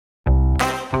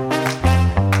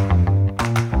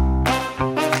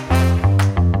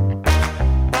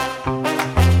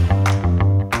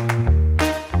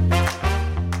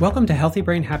Welcome to Healthy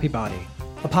Brain, Happy Body,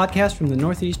 a podcast from the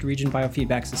Northeast Region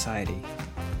Biofeedback Society.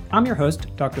 I'm your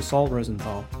host, Dr. Saul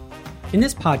Rosenthal. In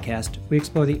this podcast, we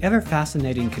explore the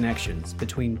ever-fascinating connections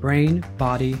between brain,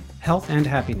 body, health, and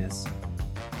happiness.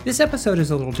 This episode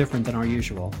is a little different than our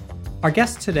usual. Our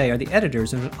guests today are the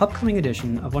editors of an upcoming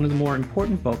edition of one of the more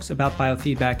important books about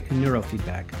biofeedback and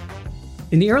neurofeedback.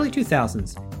 In the early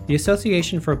 2000s, the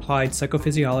Association for Applied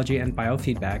Psychophysiology and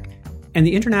Biofeedback and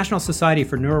the International Society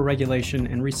for Neuroregulation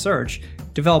and Research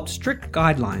developed strict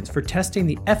guidelines for testing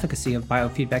the efficacy of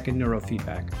biofeedback and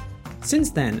neurofeedback.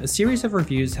 Since then, a series of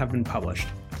reviews have been published,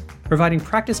 providing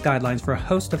practice guidelines for a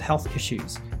host of health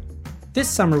issues. This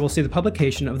summer will see the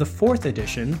publication of the fourth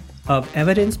edition of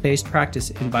Evidence-Based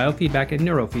Practice in Biofeedback and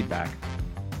Neurofeedback.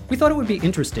 We thought it would be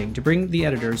interesting to bring the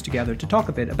editors together to talk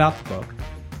a bit about the book,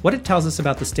 what it tells us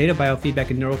about the state of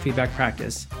biofeedback and neurofeedback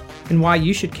practice, and why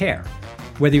you should care,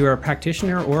 whether you're a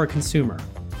practitioner or a consumer.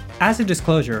 As a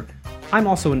disclosure, I'm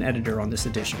also an editor on this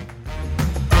edition.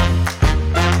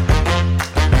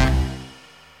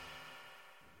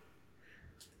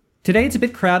 Today it's a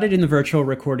bit crowded in the virtual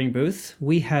recording booth.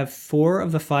 We have 4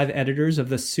 of the 5 editors of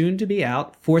the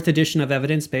soon-to-be-out 4th edition of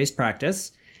Evidence-Based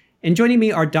Practice. And joining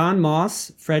me are Don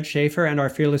Moss, Fred Schaefer, and our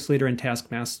fearless leader and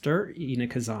taskmaster, Ina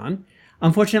Kazan.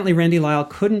 Unfortunately, Randy Lyle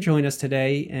couldn't join us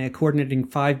today, coordinating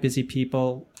 5 busy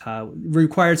people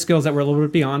required skills that were a little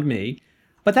bit beyond me.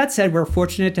 But that said, we're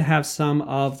fortunate to have some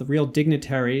of the real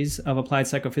dignitaries of applied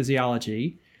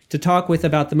psychophysiology to talk with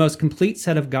about the most complete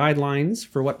set of guidelines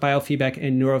for what biofeedback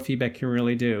and neurofeedback can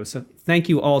really do. So thank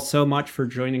you all so much for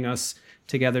joining us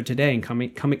together today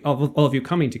and all of you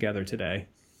coming together today.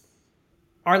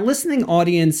 Our listening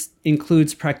audience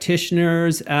includes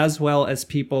practitioners as well as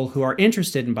people who are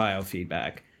interested in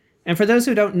biofeedback. And for those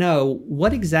who don't know,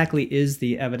 what exactly is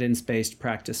the Evidence-Based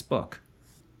Practice book?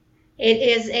 It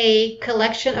is a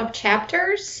collection of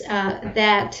chapters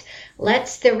that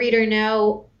lets the reader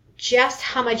know just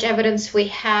how much evidence we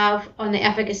have on the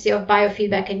efficacy of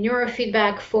biofeedback and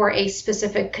neurofeedback for a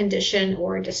specific condition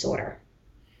or disorder.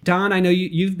 Don, I know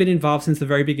you've been involved since the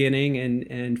very beginning,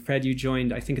 and Fred, you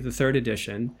joined, I think, at the 3rd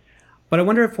edition. But I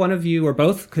wonder if one of you or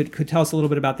both could tell us a little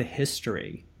bit about the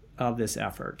history of this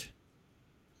effort.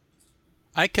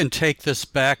 I can take this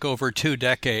back over 2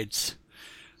 decades.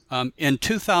 In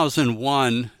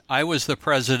 2001, I was the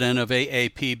president of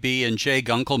AAPB, and Jay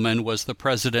Gunkelman was the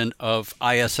president of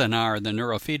ISNR, the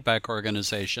Neurofeedback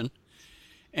Organization.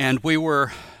 And we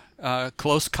were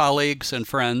close colleagues and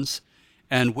friends.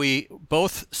 And we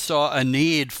both saw a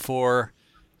need for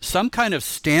some kind of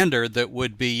standard that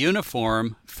would be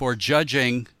uniform for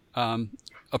judging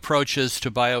approaches to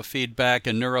biofeedback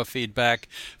and neurofeedback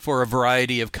for a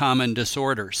variety of common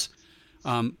disorders.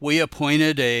 We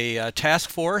appointed a task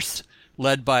force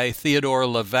led by Theodore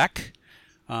Levesque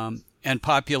and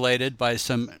populated by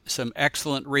some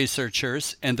excellent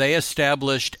researchers, and they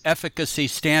established efficacy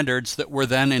standards that were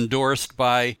then endorsed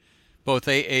by both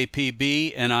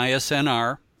AAPB and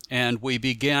ISNR, and we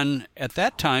began at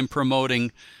that time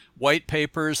promoting white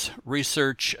papers,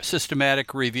 research,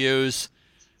 systematic reviews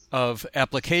of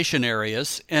application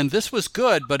areas, and this was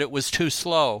good, but it was too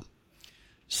slow.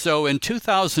 So in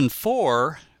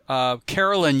 2004,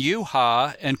 Carolyn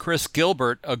Yuha and Chris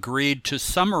Gilbert agreed to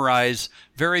summarize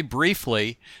very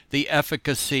briefly the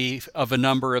efficacy of a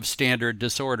number of standard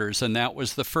disorders, and that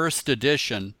was the first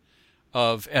edition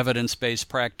of Evidence-Based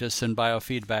Practice in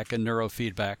Biofeedback and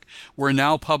Neurofeedback. We're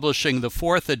now publishing the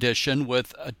 4th edition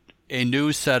with a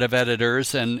new set of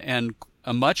editors and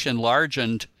a much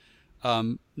enlarged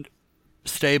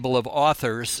stable of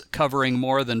authors covering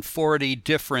more than 40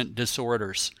 different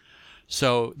disorders.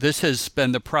 So this has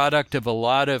been the product of a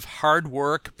lot of hard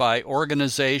work by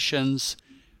organizations,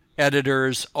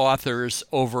 editors, authors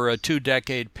over a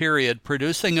 2-decade period,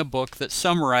 producing a book that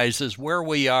summarizes where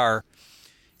we are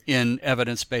in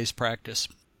evidence-based practice.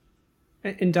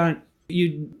 And Don,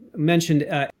 you mentioned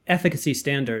efficacy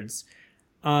standards.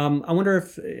 I wonder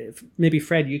if maybe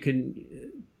Fred, you can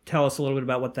tell us a little bit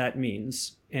about what that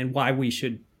means and why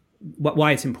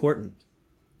why it's important.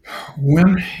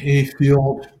 When a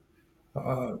field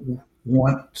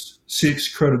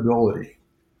seeks credibility,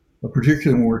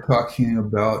 particularly when we're talking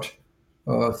about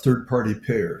third-party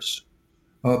payers,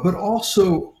 but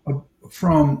also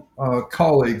from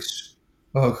colleagues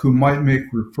who might make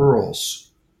referrals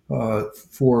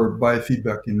for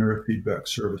biofeedback and neurofeedback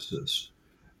services.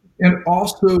 And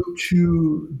also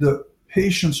to the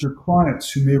patients or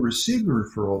clients who may receive the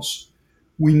referrals,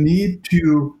 we need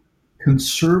to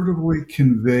conservatively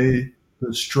convey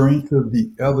the strength of the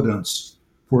evidence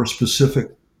for a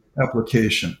specific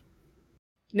application.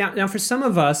 Now, for some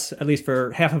of us, at least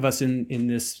for half of us in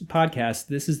this podcast,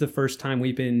 this is the first time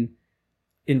we've been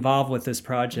involved with this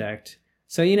project.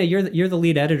 So, you're the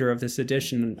lead editor of this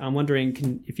edition. I'm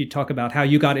wondering if you talk about how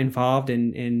you got involved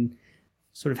and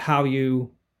sort of how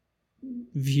you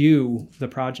view the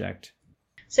project.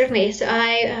 Certainly. So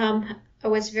I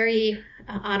was very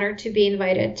honored to be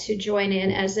invited to join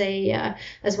in as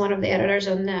one of the editors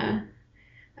on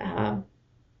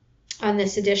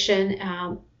this edition,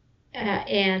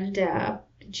 and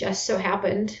just so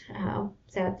happened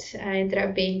that I ended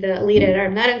up being the lead editor.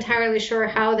 I'm not entirely sure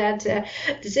how that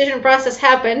decision process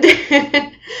happened,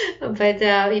 but Fred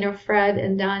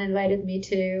and Don invited me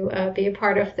to be a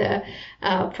part of the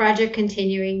project,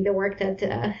 continuing the work that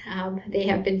they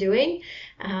have been doing.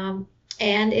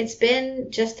 And it's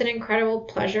been just an incredible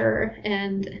pleasure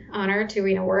and honor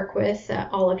to work with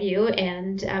all of you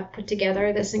and put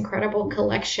together this incredible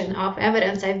collection of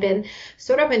evidence. I've been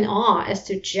sort of in awe as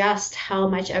to just how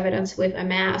much evidence we've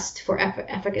amassed for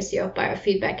efficacy of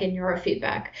biofeedback and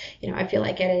neurofeedback. I feel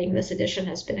like editing this edition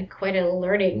has been quite a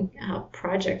learning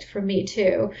project for me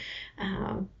too,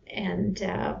 and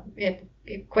it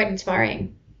quite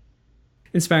inspiring.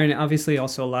 Inspiring, obviously,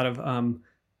 also a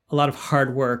lot of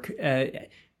hard work.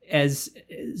 As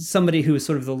somebody who is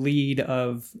sort of the lead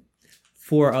of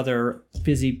 4 other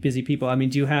busy people, I mean,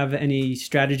 do you have any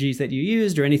strategies that you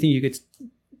used or anything you could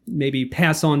maybe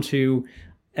pass on to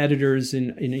editors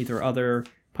in either other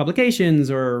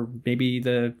publications or maybe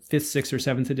the 5th, 6th, or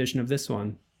 7th edition of this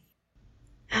one?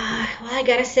 Well, I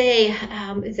gotta say,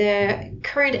 the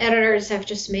current editors have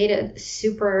just made it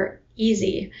super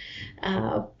easy,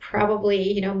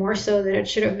 probably more so than it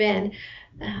should have been.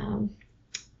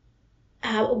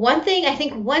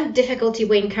 One difficulty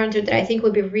we encountered that I think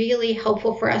would be really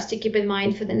helpful for us to keep in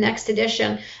mind for the next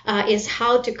edition is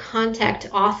how to contact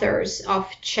authors of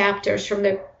chapters from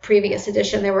the previous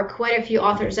edition. There were quite a few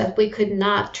authors that we could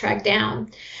not track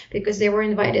down because they were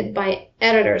invited by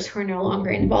editors who are no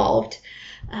longer involved.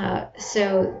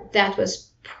 So that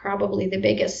was probably the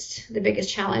biggest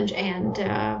challenge,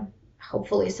 and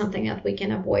hopefully something that we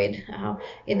can avoid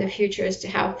in the future is to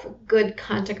have good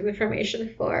contact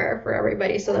information for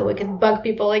everybody so that we can bug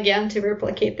people again to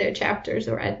replicate their chapters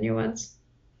or add new ones.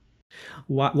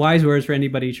 Wise words for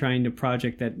anybody trying to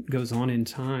project that goes on in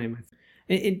time.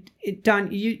 Don,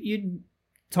 you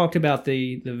talked about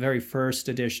the very first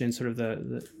edition, sort of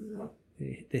the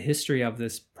history of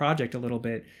this project a little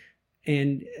bit.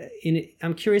 And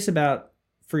I'm curious about,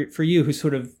 for you who's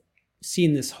sort of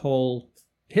seen this whole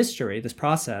history, this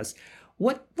process,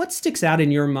 what sticks out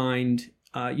in your mind?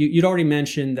 You'd already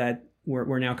mentioned that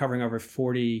we're now covering over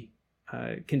 40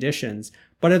 conditions,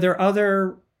 but are there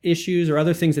other issues or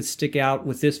other things that stick out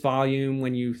with this volume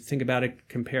when you think about it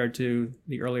compared to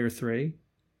the earlier 3?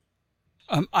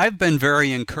 I've been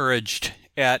very encouraged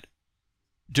at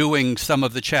doing some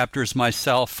of the chapters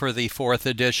myself for the 4th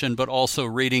edition, but also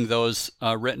reading those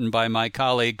written by my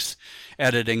colleagues,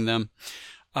 editing them.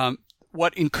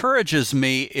 What encourages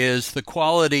me is the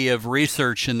quality of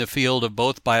research in the field of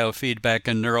both biofeedback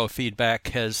and neurofeedback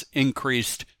has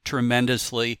increased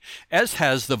tremendously, as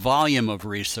has the volume of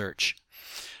research.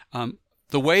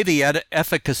 The way the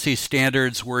efficacy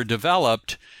standards were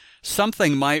developed,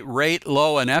 something might rate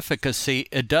low in efficacy.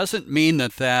 It doesn't mean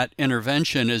that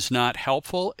intervention is not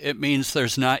helpful. It means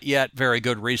there's not yet very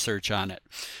good research on it.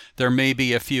 There may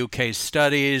be a few case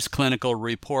studies, clinical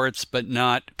reports, but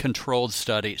not controlled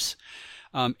studies.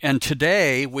 And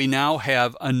today, we now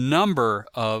have a number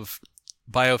of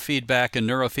biofeedback and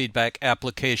neurofeedback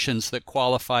applications that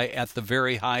qualify at the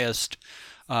very highest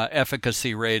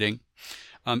efficacy rating.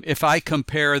 If I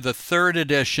compare the 3rd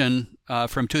edition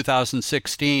from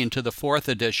 2016 to the 4th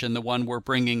edition, the one we're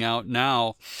bringing out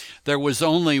now, there was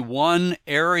only one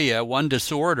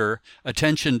disorder,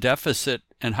 attention deficit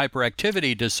and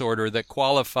hyperactivity disorder, that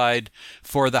qualified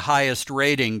for the highest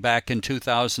rating back in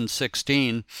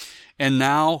 2016. And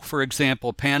now, for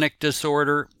example, panic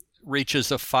disorder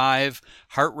reaches a 5,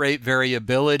 heart rate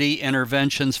variability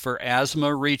interventions for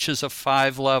asthma reaches a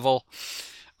 5 level,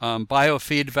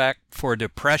 biofeedback for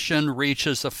depression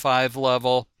reaches a 5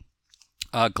 level,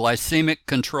 glycemic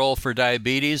control for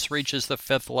diabetes reaches the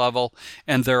 5th level,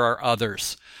 and there are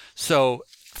others. So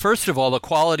first of all, the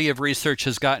quality of research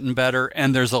has gotten better,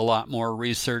 and there's a lot more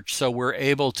research. So we're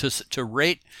able to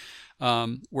rate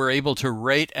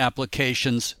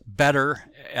applications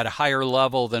better at a higher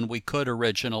level than we could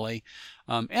originally.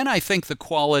 And I think the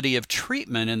quality of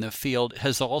treatment in the field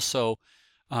has also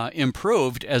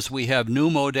improved as we have new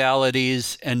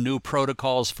modalities and new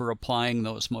protocols for applying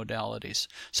those modalities.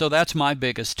 So that's my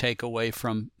biggest takeaway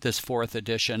from this 4th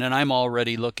edition, and I'm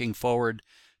already looking forward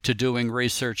to doing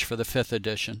research for the 5th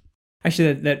edition.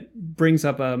 Actually, that brings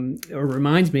up or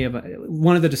reminds me of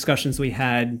one of the discussions we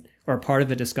had, or part of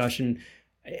the discussion.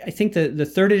 I think the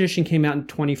 3rd edition came out in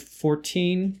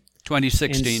 2014.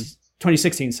 2016.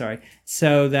 2016, sorry.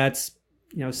 So that's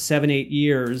 7-8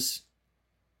 years.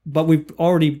 But we've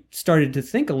already started to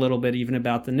think a little bit even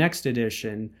about the next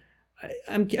edition.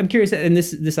 I'm curious, and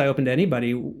this I open to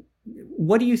anybody.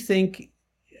 What do you think?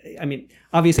 I mean,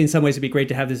 obviously, in some ways, it'd be great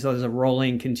to have this as a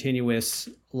rolling, continuous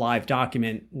live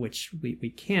document, which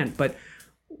we can't. But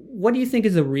what do you think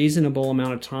is a reasonable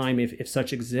amount of time, if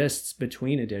such exists,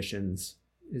 between editions?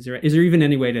 Is there even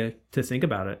any way to think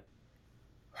about it?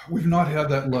 We've not had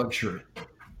that luxury.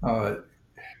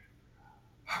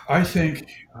 I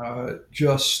think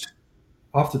just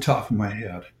off the top of my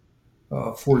head,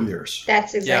 4 years.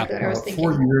 That's exactly what I was thinking.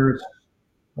 4 years.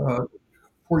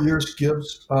 4 years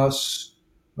gives us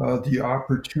the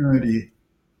opportunity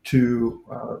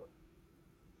to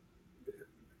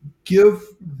give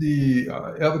the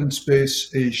evidence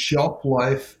base a shelf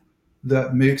life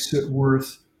that makes it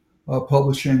worth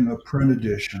publishing a print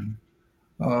edition.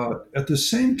 At the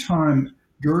same time,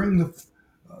 during the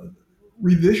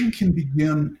revision can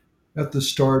begin at the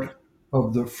start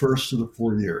of the first of the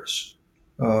 4 years.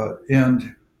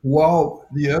 And while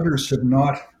the editors have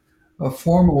not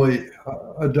formally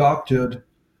adopted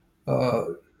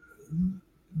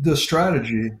the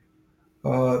strategy,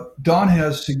 Don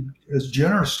has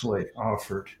generously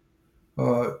offered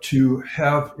to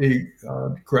have a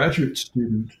graduate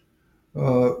student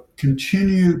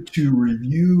continue to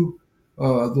review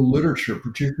the literature,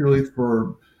 particularly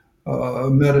for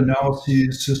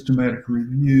meta-analyses, systematic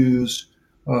reviews,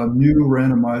 new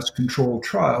randomized controlled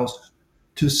trials,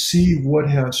 to see what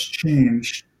has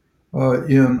changed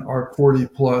in our 40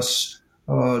 plus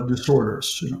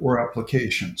disorders or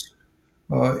applications.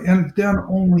 And then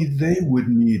only they would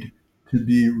need to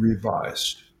be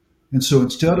revised. And so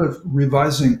instead of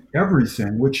revising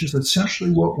everything, which is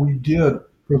essentially what we did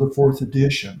for the 4th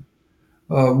edition,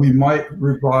 we might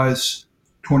revise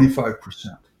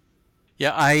 25%.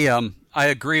 Yeah, I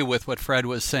agree with what Fred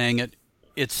was saying.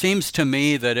 It seems to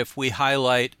me that if we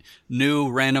highlight new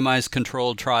randomized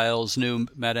controlled trials, new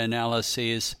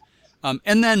meta-analyses,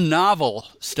 and then novel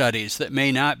studies that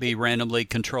may not be randomly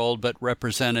controlled but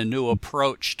represent a new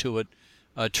approach to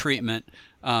a treatment,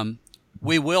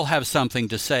 we will have something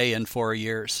to say in 4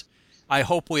 years. I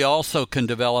hope we also can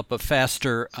develop a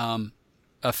faster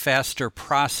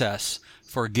process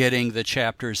for getting the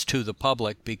chapters to the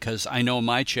public, because I know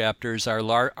my chapters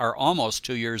are almost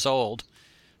 2 years old.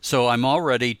 So I'm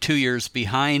already 2 years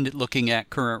behind looking at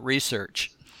current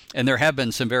research. And there have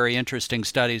been some very interesting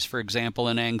studies. For example,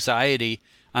 in anxiety,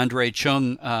 Andre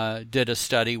Chung did a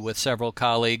study with several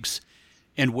colleagues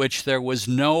in which there was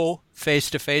no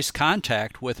face-to-face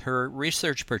contact with her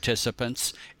research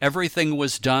participants. Everything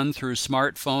was done through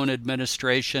smartphone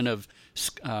administration of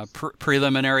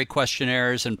preliminary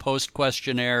questionnaires and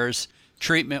post-questionnaires.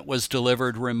 Treatment was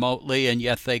delivered remotely, and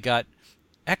yet they got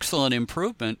excellent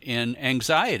improvement in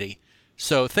anxiety.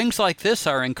 So things like this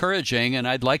are encouraging, and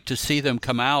I'd like to see them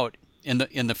come out in the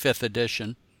 5th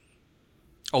edition,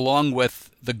 along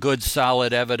with the good,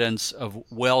 solid evidence of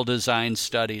well-designed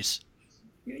studies.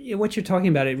 Yeah, what you're talking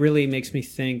about, it really makes me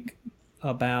think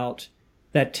about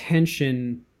that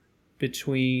tension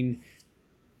between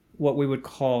what we would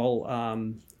call,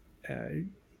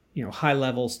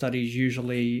 high-level studies,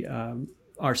 usually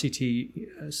RCT,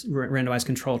 randomized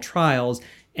controlled trials,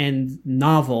 and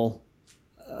novel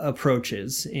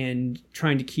approaches, and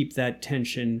trying to keep that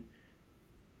tension.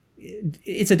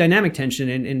 It's a dynamic tension,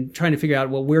 and trying to figure out,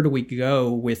 well, where do we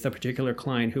go with a particular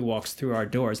client who walks through our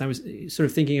doors? I was sort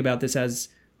of thinking about this as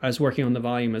I was working on the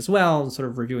volume as well, sort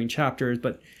of reviewing chapters,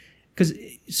 but because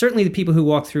certainly the people who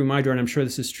walk through my door, and I'm sure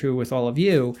this is true with all of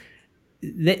you,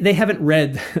 they haven't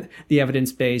read the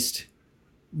evidence-based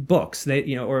books. They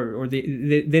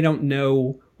they don't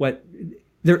know what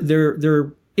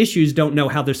their issues, don't know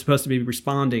how they're supposed to be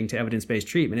responding to evidence-based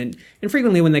treatment. And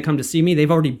frequently when they come to see me,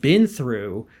 they've already been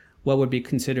through what would be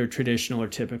considered traditional or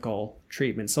typical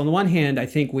treatment. So on the one hand, I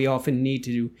think we often need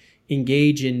to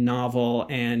engage in novel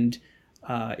and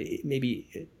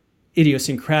maybe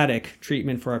idiosyncratic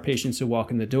treatment for our patients who walk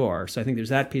in the door. So I think there's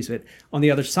that piece of it. On the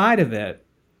other side of it,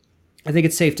 I think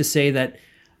it's safe to say that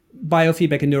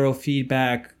biofeedback and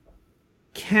neurofeedback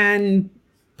can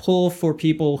pull for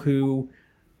people who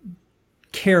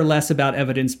care less about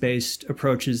evidence-based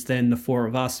approaches than the four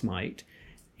of us might.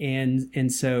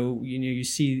 And so, you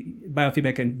see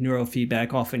biofeedback and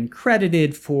neurofeedback often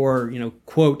credited for,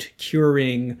 quote,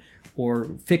 curing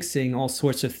or fixing all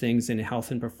sorts of things in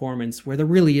health and performance where there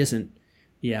really isn't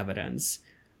the evidence.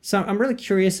 So I'm really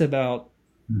curious about,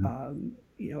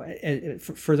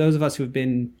 for those of us who have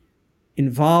been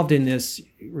involved in this,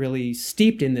 really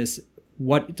steeped in this,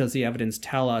 what does the evidence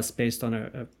tell us based on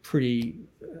a pretty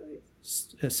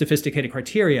sophisticated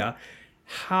criteria,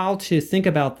 how to think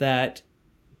about that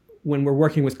when we're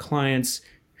working with clients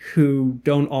who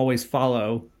don't always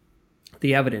follow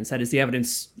the evidence. That is, the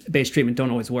evidence-based treatment don't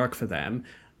always work for them,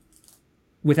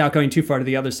 without going too far to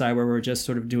the other side where we're just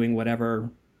sort of doing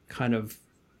whatever kind of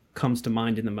comes to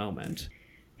mind in the moment.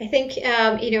 I think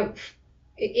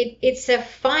it's a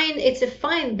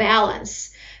fine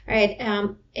balance, right?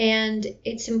 And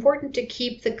it's important to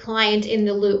keep the client in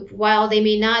the loop. While they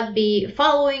may not be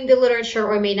following the literature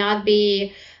or may not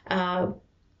be,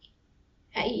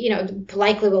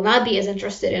 likely will not be as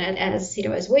interested in it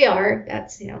as we are.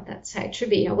 That's how it should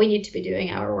be. We need to be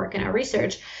doing our work and our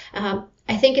research.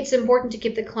 I think it's important to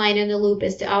keep the client in the loop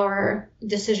as to our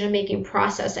decision-making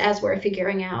process as we're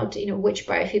figuring out, which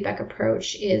biofeedback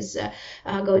approach is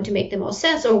going to make the most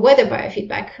sense, or whether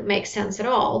biofeedback makes sense at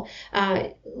all.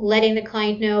 Letting the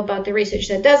client know about the research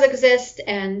that does exist,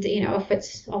 and if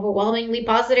it's overwhelmingly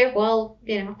positive, well,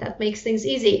 that makes things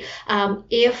easy.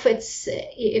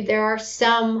 If there are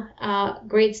some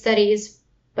great studies,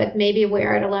 but maybe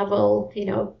we're at a level,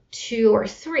 2 or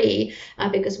 3,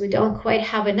 because we don't quite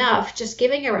have enough, just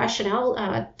giving a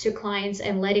rationale to clients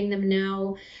and letting them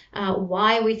know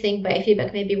why we think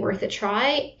biofeedback may be worth a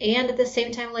try, and at the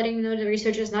same time letting them know the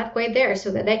research is not quite there,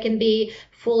 so that they can be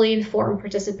fully informed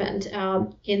participant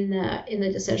in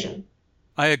the decision.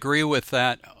 I agree with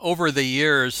that. Over the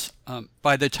years,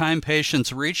 by the time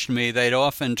patients reached me, they'd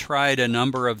often tried a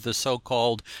number of the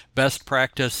so-called best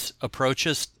practice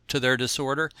approaches to their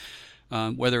disorder,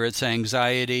 whether it's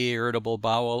anxiety, irritable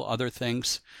bowel, other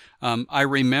things. I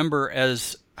remember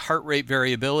as heart rate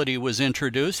variability was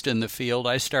introduced in the field,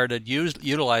 I started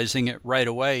utilizing it right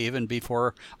away, even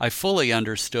before I fully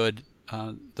understood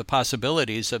the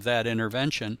possibilities of that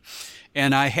intervention.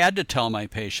 And I had to tell my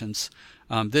patients,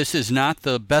 this is not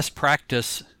the best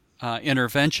practice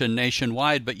intervention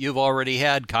nationwide, but you've already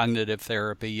had cognitive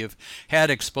therapy, you've had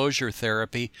exposure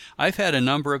therapy. I've had a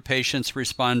number of patients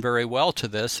respond very well to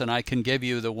this, and I can give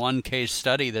you the one case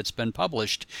study that's been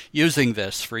published using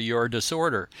this for your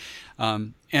disorder.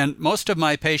 And most of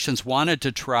my patients wanted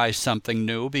to try something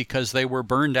new because they were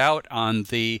burned out on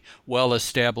the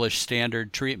well-established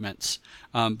standard treatments.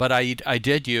 But I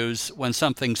did use, when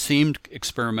something seemed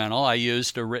experimental, I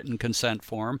used a written consent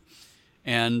form.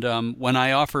 And when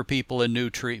I offer people a new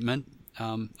treatment,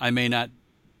 I may not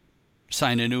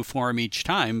sign a new form each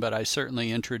time, but I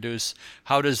certainly introduce,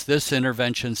 how does this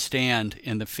intervention stand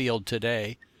in the field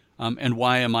today, and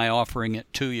why am I offering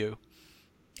it to you?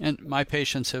 And my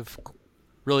patients have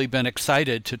really been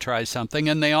excited to try something,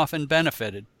 and they often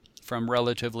benefited from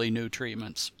relatively new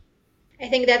treatments. I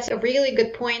think that's a really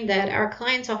good point, that our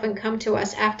clients often come to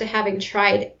us after having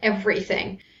tried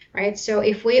everything. Right. So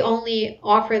if we only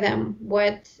offer them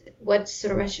what's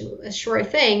sort of a sure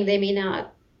thing, they may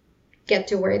not get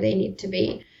to where they need to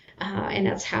be. And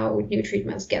that's how new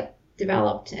treatments get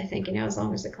developed, I think, as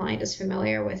long as the client is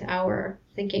familiar with our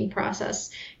thinking process.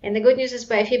 And the good news is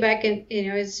biofeedback,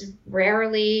 is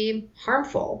rarely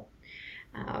harmful.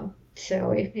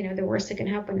 So if, the worst that can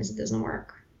happen is it doesn't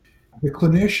work. The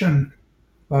clinician,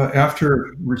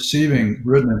 after receiving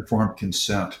written informed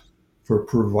consent for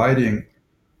providing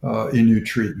a new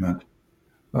treatment,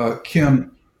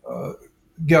 can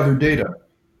gather data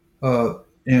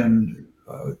and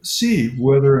see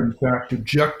whether, in fact,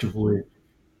 objectively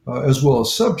as well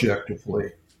as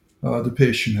subjectively, the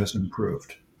patient has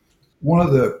improved. One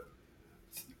of the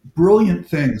brilliant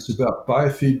things about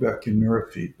biofeedback and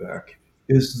neurofeedback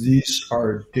is these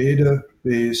are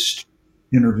data-based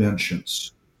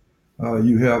interventions.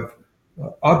 You have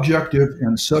objective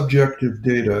and subjective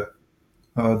data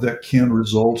that can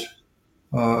result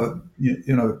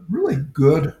in a really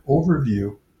good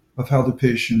overview of how the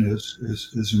patient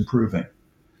is improving.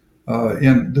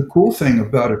 And the cool thing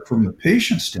about it from the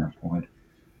patient standpoint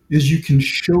is you can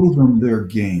show them their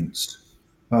gains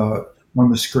on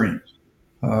the screen.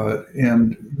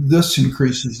 And this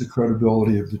increases the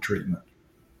credibility of the treatment.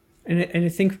 And I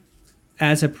think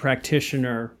as a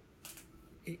practitioner,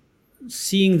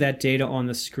 seeing that data on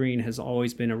the screen has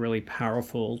always been a really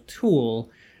powerful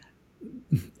tool,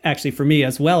 actually for me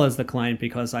as well as the client,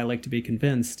 because I like to be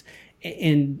convinced.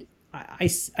 And I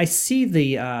see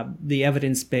the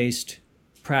evidence-based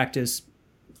practice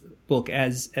book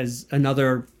as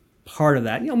another part of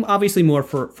that. Obviously more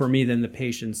for me than the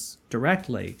patients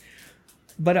directly.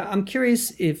 But I'm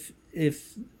curious if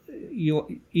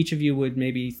each of you would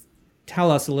maybe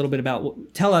tell us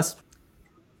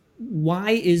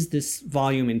why is this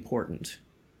volume important?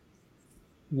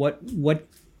 Why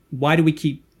do we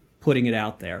keep putting it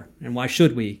out there, and why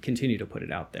should we continue to put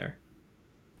it out there?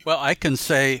 Well, I can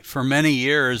say for many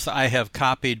years I have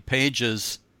copied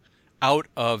pages out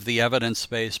of the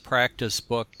evidence-based practice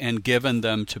book and given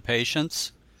them to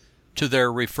patients, to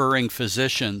their referring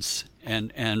physicians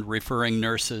and referring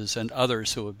nurses and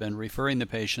others who have been referring the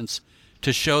patients,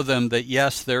 to show them that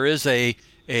yes, there is a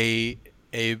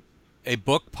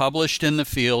book published in the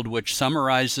field which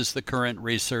summarizes the current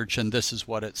research, and this is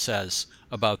what it says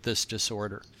about this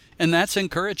disorder. And that's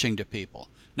encouraging to people.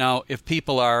 Now, if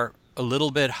people are a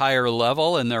little bit higher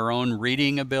level in their own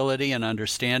reading ability and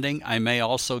understanding, I may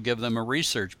also give them a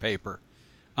research paper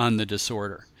on the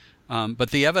disorder.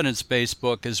 But the evidence-based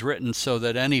book is written so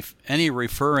that any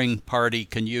referring party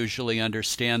can usually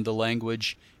understand the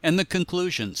language and the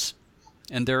conclusions,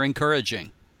 and they're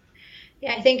encouraging.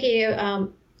 Yeah, I think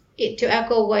to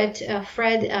echo what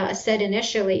Fred said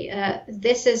initially,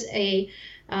 this is a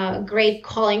great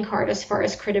calling card as far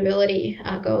as credibility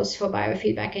goes for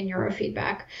biofeedback and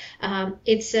neurofeedback.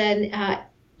 It's an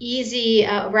easy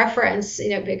reference,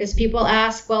 because people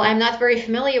ask, well, I'm not very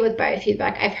familiar with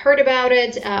biofeedback. I've heard about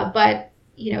it, but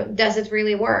does it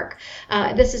really work?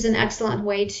 This is an excellent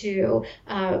way to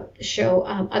show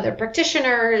other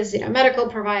practitioners, medical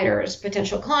providers,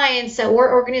 potential clients,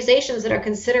 or organizations that are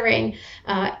considering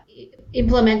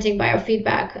implementing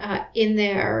biofeedback in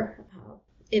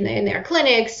their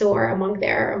clinics or among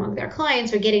their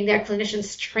clients, or getting their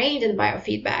clinicians trained in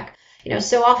biofeedback.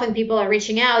 So often people are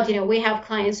reaching out. We have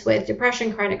clients with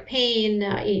depression, chronic pain,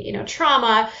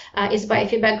 trauma. Is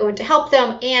biofeedback going to help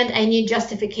them? And I need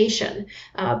justification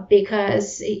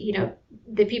because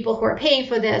the people who are paying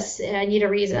for this need a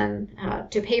reason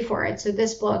to pay for it. So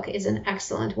this book is an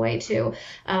excellent way to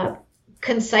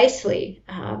concisely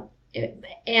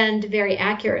and very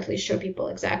accurately show people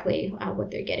exactly what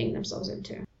they're getting themselves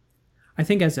into. I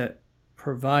think as a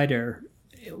provider,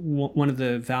 one of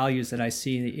the values that I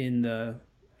see in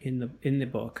the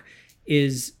book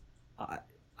is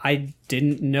I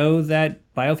didn't know that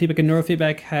biofeedback and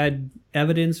neurofeedback had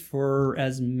evidence for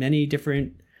as many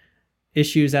different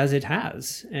issues as it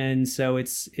has, and so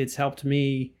it's helped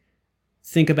me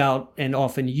think about and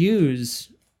often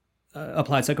use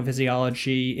applied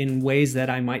psychophysiology in ways that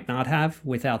I might not have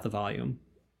without the volume,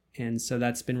 and so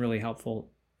that's been really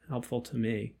helpful to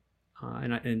me.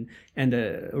 And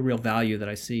a real value that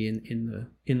I see in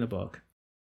the book.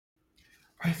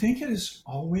 I think it is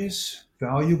always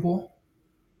valuable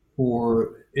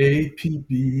for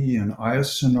AAPB and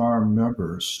ISNR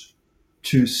members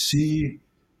to see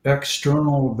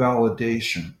external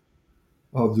validation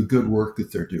of the good work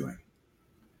that they're doing.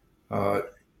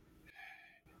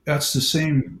 That's the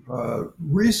same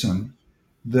reason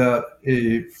that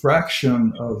a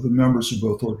fraction of the members of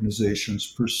both organizations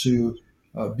pursue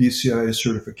BCIA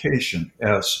certification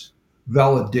as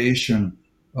validation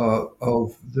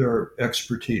of their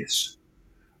expertise.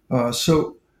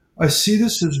 So I see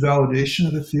this as validation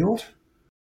of the field.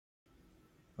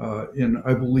 And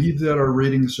I believe that our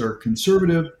ratings are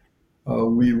conservative.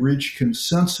 We reach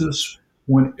consensus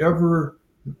whenever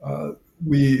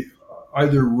we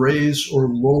either raise or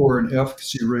lower an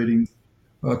efficacy rating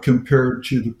compared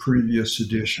to the previous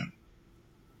edition.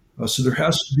 So there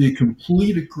has to be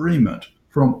complete agreement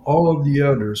from all of the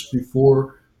editors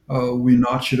before we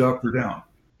notch it up or down.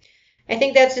 I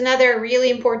think that's another really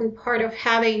important part of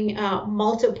having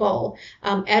multiple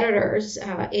editors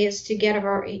is to get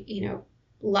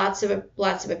lots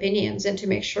of opinions and to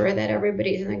make sure that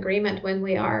everybody's in agreement when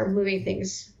we are moving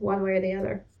things one way or the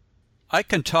other. I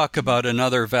can talk about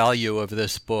another value of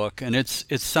this book, and it's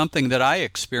something that I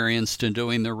experienced in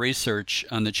doing the research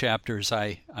on the chapters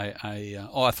I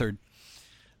authored.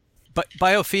 But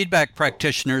biofeedback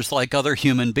practitioners, like other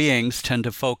human beings, tend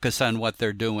to focus on what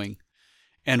they're doing.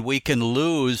 And we can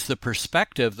lose the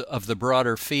perspective of the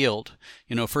broader field.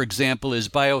 For example, is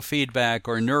biofeedback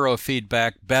or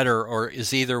neurofeedback better, or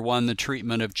is either one the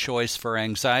treatment of choice for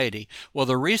anxiety? Well,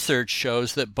 the research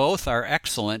shows that both are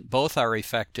excellent, both are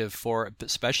effective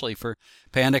especially for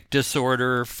panic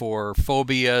disorder, for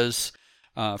phobias,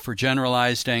 for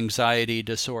generalized anxiety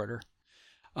disorder.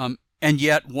 And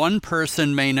yet one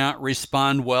person may not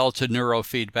respond well to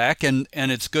neurofeedback,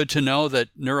 and it's good to know that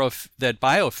that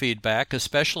biofeedback,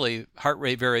 especially heart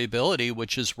rate variability,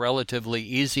 which is relatively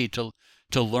easy to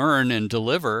learn and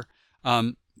deliver,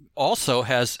 also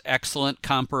has excellent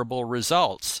comparable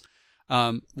results.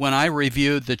 When I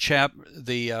reviewed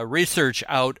the research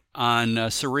out on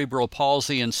cerebral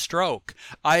palsy and stroke,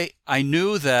 I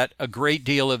knew that a great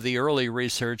deal of the early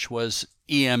research was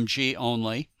EMG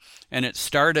only, and it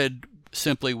started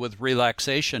simply with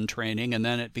relaxation training, and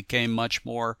then it became much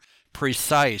more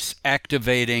precise,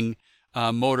 activating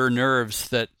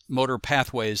motor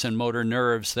pathways and motor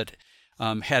nerves that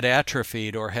had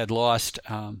atrophied or had lost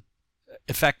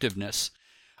effectiveness.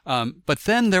 But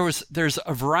then there's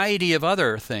a variety of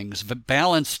other things: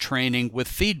 balance training with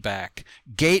feedback,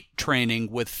 gait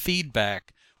training with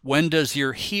feedback. When does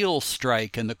your heel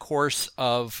strike in the course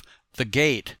of the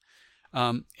gait?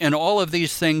 And all of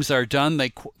these things are done.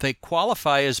 They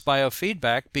qualify as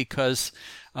biofeedback because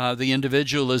the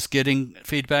individual is getting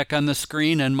feedback on the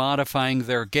screen and modifying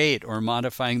their gait or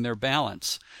modifying their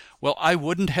balance. Well, I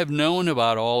wouldn't have known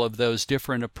about all of those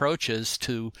different approaches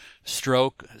to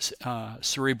stroke,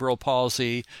 cerebral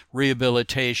palsy,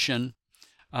 rehabilitation.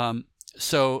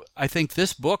 So I think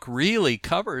this book really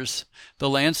covers the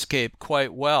landscape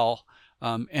quite well,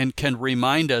 and can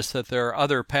remind us that there are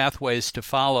other pathways to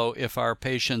follow if our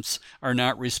patients are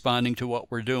not responding to what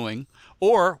we're doing.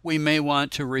 Or we may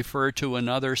want to refer to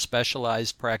another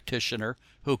specialized practitioner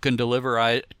who can deliver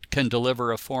a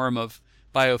form of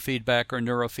biofeedback or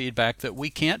neurofeedback that we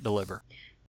can't deliver.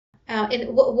 And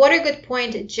what a good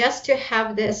point, just to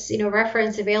have this,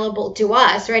 reference available to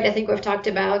us, right? I think we've talked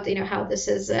about, how this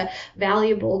is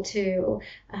valuable to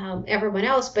everyone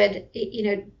else, but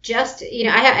I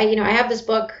have this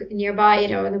book nearby,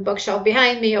 in the bookshelf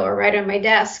behind me or right on my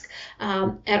desk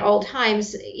at all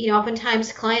times.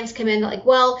 Oftentimes clients come in like,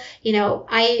 well,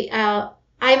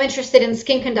 I'm interested in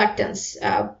skin conductance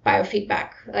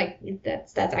biofeedback. Like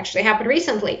that's actually happened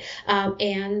recently.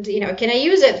 And can I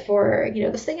use it for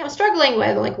this thing I'm struggling with?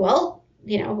 I'm like, well,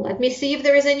 let me see if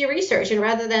there is any research. And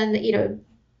rather than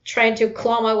trying to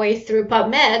claw my way through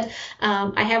PubMed,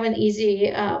 I have an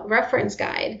easy reference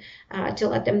guide to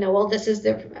let them know, well, this is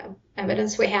the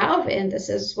evidence we have, and this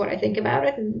is what I think about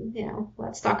it, and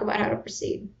let's talk about how to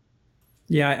proceed.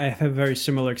 Yeah, I have a very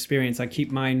similar experience. I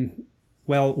keep mine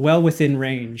well within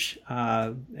range,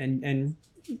 and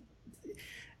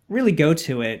really go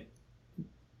to it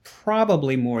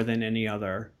probably more than any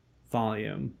other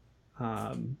volume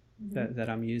that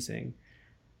I'm using.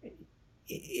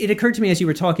 It occurred to me as you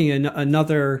were talking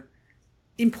another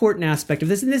important aspect of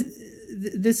this, and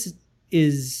this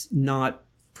is not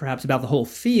perhaps about the whole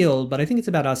field, but I think it's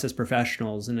about us as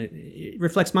professionals, and it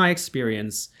reflects my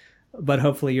experience, but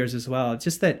hopefully yours as well. It's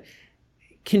just that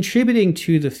contributing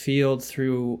to the field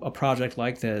through a project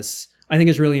like this, I think,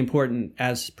 is really important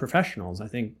as professionals. I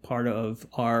think part of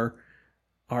our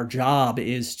job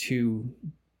is to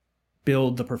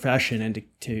build the profession and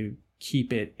to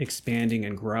keep it expanding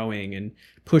and growing and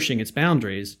pushing its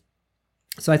boundaries.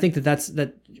 So I think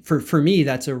that for me,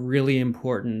 that's a really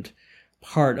important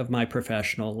part of my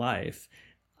professional life.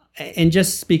 And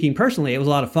just speaking personally, it was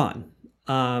a lot of fun.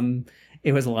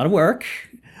 It was a lot of work,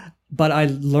 but I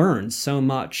learned so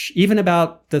much, even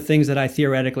about the things that I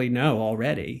theoretically know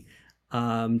already.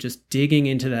 Just digging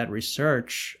into that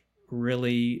research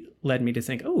really led me to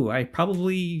think, I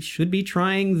probably should be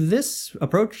trying this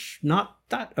approach, not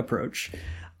that approach.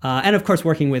 And of course,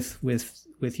 working with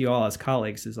you all as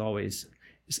colleagues is always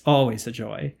a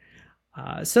joy.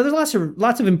 So there's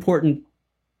lots of important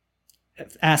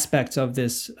aspects of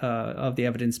this of the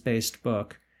evidence-based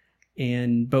book.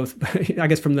 And both, I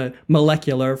guess, from the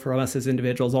molecular for us as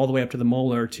individuals all the way up to the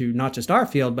molar, to not just our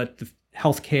field, but the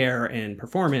healthcare and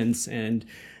performance, and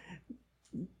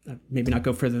maybe not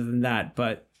go further than that.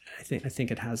 But I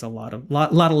think it has a lot of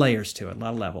layers to it, a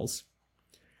lot of levels.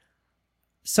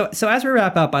 So as we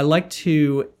wrap up, I like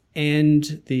to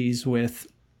end these with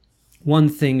one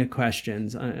thing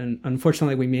questions. And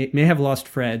unfortunately, we may have lost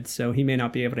Fred, so he may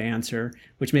not be able to answer,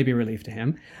 which may be a relief to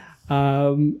him.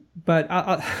 But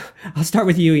I'll start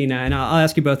with you, Ina, and I'll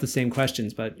ask you both the same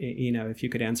questions, but if you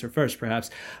could answer first, perhaps.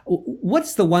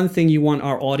 What's the one thing you want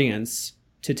our audience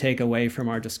to take away from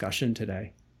our discussion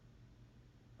today?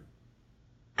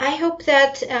 I hope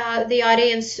that the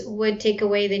audience would take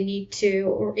away the need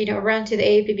to, run to the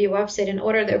AAPB website and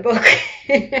order their book.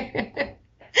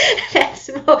 That's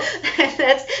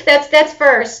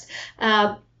first.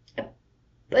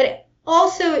 But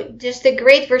also just the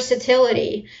great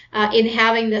versatility in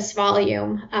having this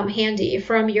volume handy,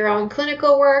 from your own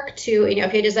clinical work to,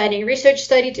 if you're designing a research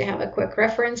study, to have a quick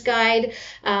reference guide,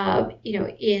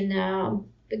 in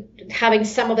having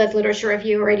some of that literature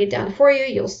review already done for you.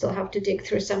 You'll still have to dig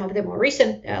through some of the more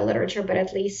recent literature, but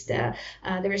at least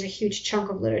there is a huge chunk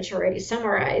of literature already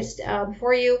summarized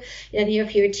for you. And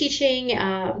if you're teaching,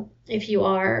 if you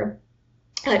are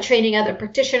training other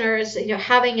practitioners,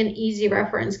 having an easy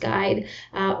reference guide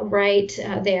right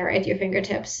there at your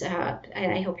fingertips. And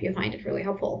I hope you find it really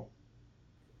helpful.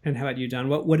 And how about you, Don?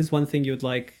 What is one thing you would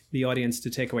like the audience to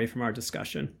take away from our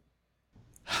discussion?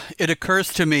 It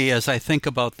occurs to me as I think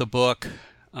about the book,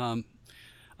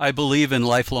 I believe in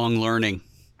lifelong learning.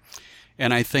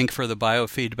 And I think for the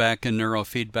biofeedback and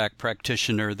neurofeedback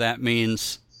practitioner, that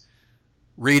means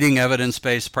reading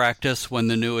evidence-based practice when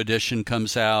the new edition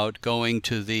comes out, going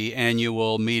to the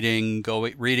annual meeting,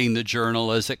 reading the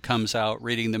journal as it comes out,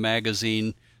 reading the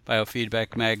magazine,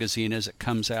 Biofeedback magazine as it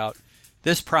comes out.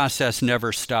 This process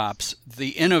never stops.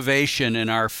 The innovation in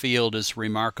our field is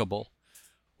remarkable.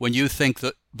 When you think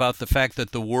about the fact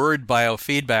that the word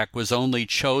biofeedback was only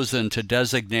chosen to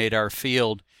designate our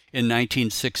field in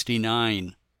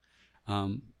 1969,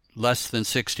 less than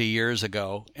 60 years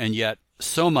ago, and yet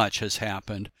so much has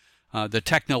happened. The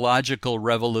technological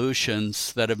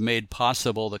revolutions that have made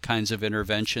possible the kinds of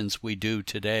interventions we do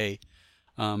today,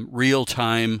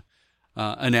 real-time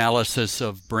analysis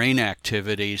of brain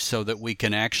activity so that we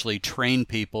can actually train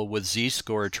people with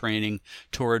Z-score training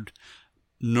toward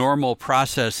normal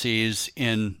processes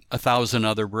in 1,000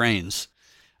 other brains.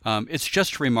 It's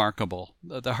just remarkable.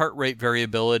 The heart rate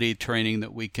variability training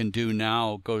that we can do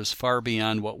now goes far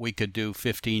beyond what we could do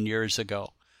 15 years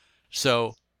ago.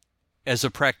 So as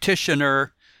a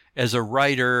practitioner, as a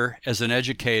writer, as an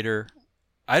educator,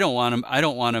 I don't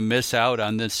want to miss out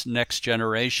on this next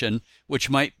generation, which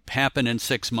might happen in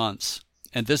 6 months.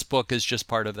 And this book is just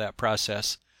part of that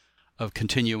process of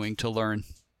continuing to learn.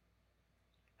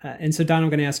 And so, Don, I'm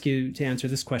going to ask you to answer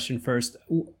this question first.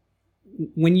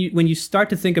 When you start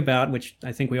to think about, which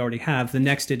I think we already have, the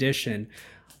next edition,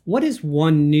 what is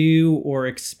one new or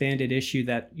expanded issue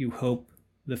that you hope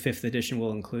the 5th edition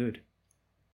will include?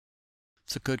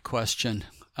 It's a good question.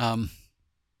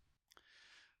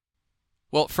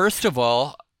 Well, first of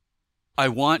all, I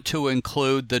want to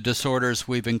include the disorders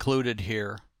we've included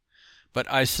here. But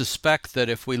I suspect that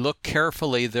if we look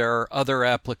carefully, there are other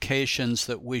applications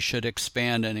that we should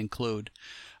expand and include,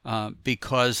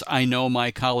 because I know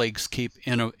my colleagues keep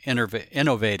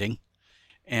innovating,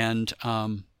 and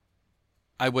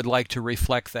I would like to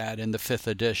reflect that in the 5th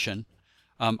edition.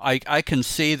 I can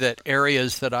see that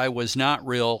areas that I was not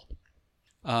real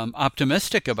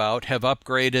optimistic about have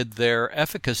upgraded their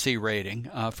efficacy rating.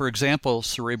 For example,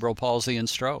 cerebral palsy and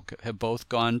stroke have both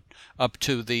gone up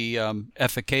to the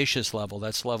efficacious level.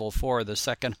 That's level 4, the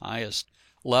second highest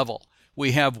level.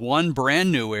 We have one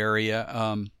brand new area.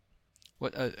 I'm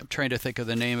trying to think of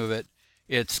the name of it.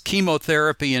 It's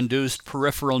chemotherapy-induced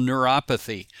peripheral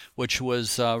neuropathy, which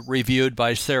was reviewed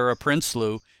by Sarah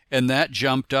Prinsloo, and that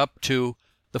jumped up to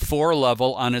the 4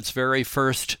 level on its very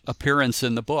first appearance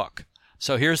in the book.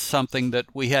 So here's something that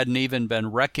we hadn't even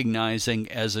been recognizing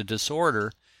as a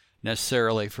disorder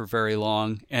necessarily for very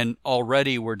long, and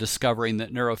already we're discovering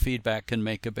that neurofeedback can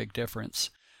make a big difference.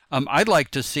 I'd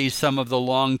like to see some of the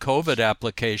long COVID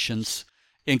applications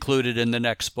included in the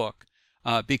next book,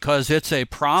 because it's a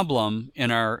problem in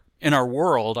our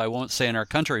world. I won't say in our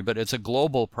country, but it's a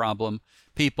global problem.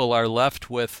 People are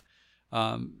left with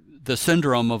the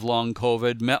syndrome of long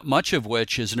COVID, much of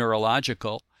which is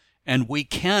neurological. And we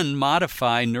can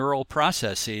modify neural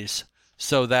processes,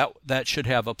 so that should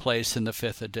have a place in the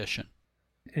 5th edition.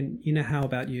 And how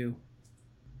about you?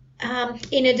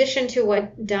 In addition to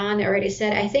what Don already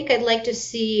said, I think I'd like to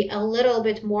see a little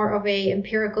bit more of a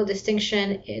empirical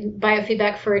distinction in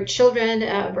biofeedback for children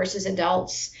versus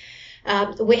adults.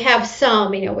 We have some,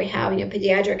 we have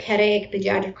pediatric headache,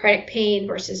 pediatric cardiac pain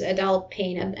versus adult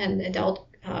pain and adult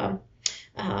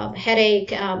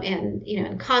headache and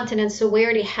incontinence. So we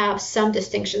already have some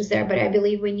distinctions there, but I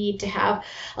believe we need to have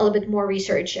a little bit more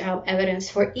research evidence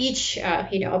for each of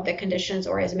the conditions,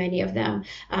 or as many of them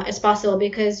as possible,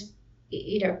 because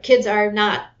kids are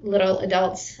not little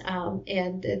adults,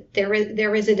 and there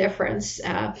is a difference,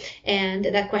 and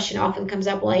that question often comes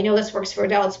up. Well, I know this works for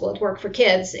adults, will it work for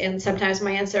kids? And sometimes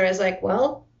my answer is like,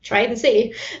 well, try it and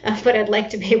see, but I'd like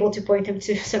to be able to point them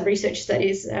to some research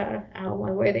studies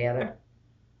one way or the other.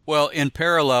 Well, in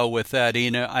parallel with that,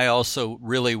 Ina, I also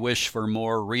really wish for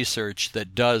more research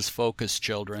that does focus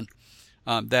children.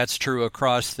 That's true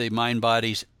across the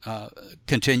mind-body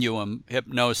continuum,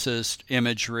 hypnosis,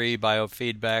 imagery,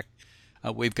 biofeedback.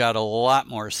 We've got a lot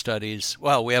more studies.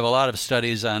 Well, we have a lot of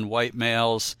studies on white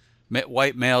males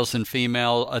and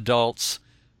female adults.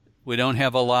 We don't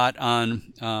have a lot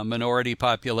on minority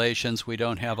populations. We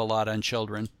don't have a lot on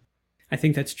children. I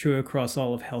think that's true across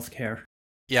all of healthcare.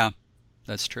 Yeah.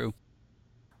 That's true.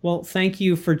 Well, thank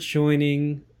you for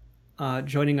joining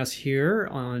us here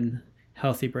on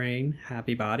Healthy Brain,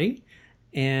 Happy Body.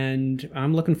 And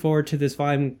I'm looking forward to this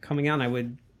volume coming out. And I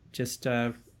would just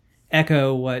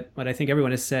echo what I think everyone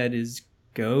has said is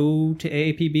go to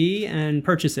AAPB and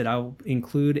purchase it. I'll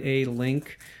include a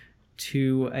link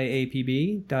to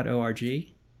aapb.org.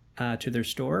 to their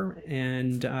store,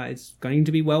 and it's going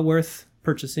to be well worth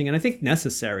purchasing, and I think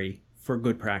necessary for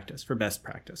good practice, for best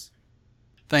practice.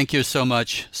 Thank you so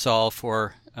much, Saul,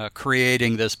 for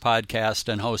creating this podcast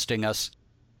and hosting us.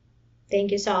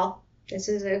 Thank you, Saul. This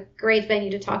is a great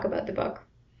venue to talk about the book.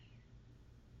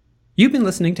 You've been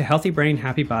listening to Healthy Brain,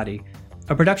 Happy Body,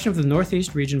 a production of the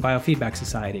Northeast Region Biofeedback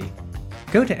Society.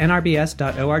 Go to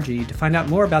nrbs.org to find out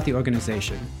more about the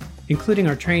organization, including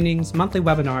our trainings, monthly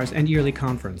webinars, and yearly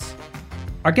conference.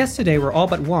 Our guests today were all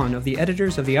but one of the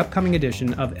editors of the upcoming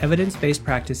edition of Evidence-Based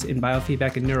Practice in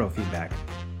Biofeedback and Neurofeedback.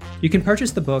 You can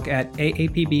purchase the book at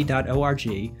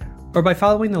aapb.org or by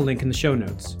following the link in the show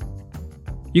notes.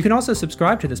 You can also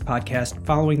subscribe to this podcast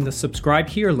following the Subscribe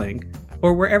Here link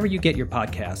or wherever you get your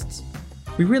podcasts.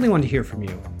 We really want to hear from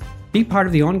you. Be part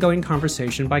of the ongoing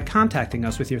conversation by contacting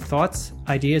us with your thoughts,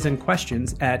 ideas, and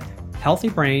questions at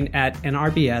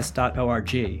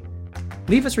healthybrain@nrbs.org.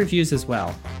 Leave us reviews as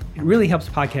well. It really helps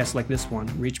podcasts like this one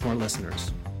reach more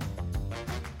listeners.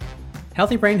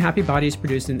 Healthy Brain, Happy Body is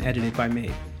produced and edited by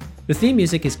me. The theme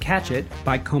music is Catch It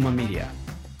by Coma Media.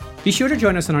 Be sure to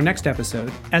join us on our next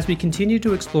episode as we continue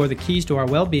to explore the keys to our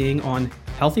well-being on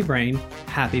Healthy Brain,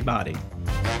 Happy Body.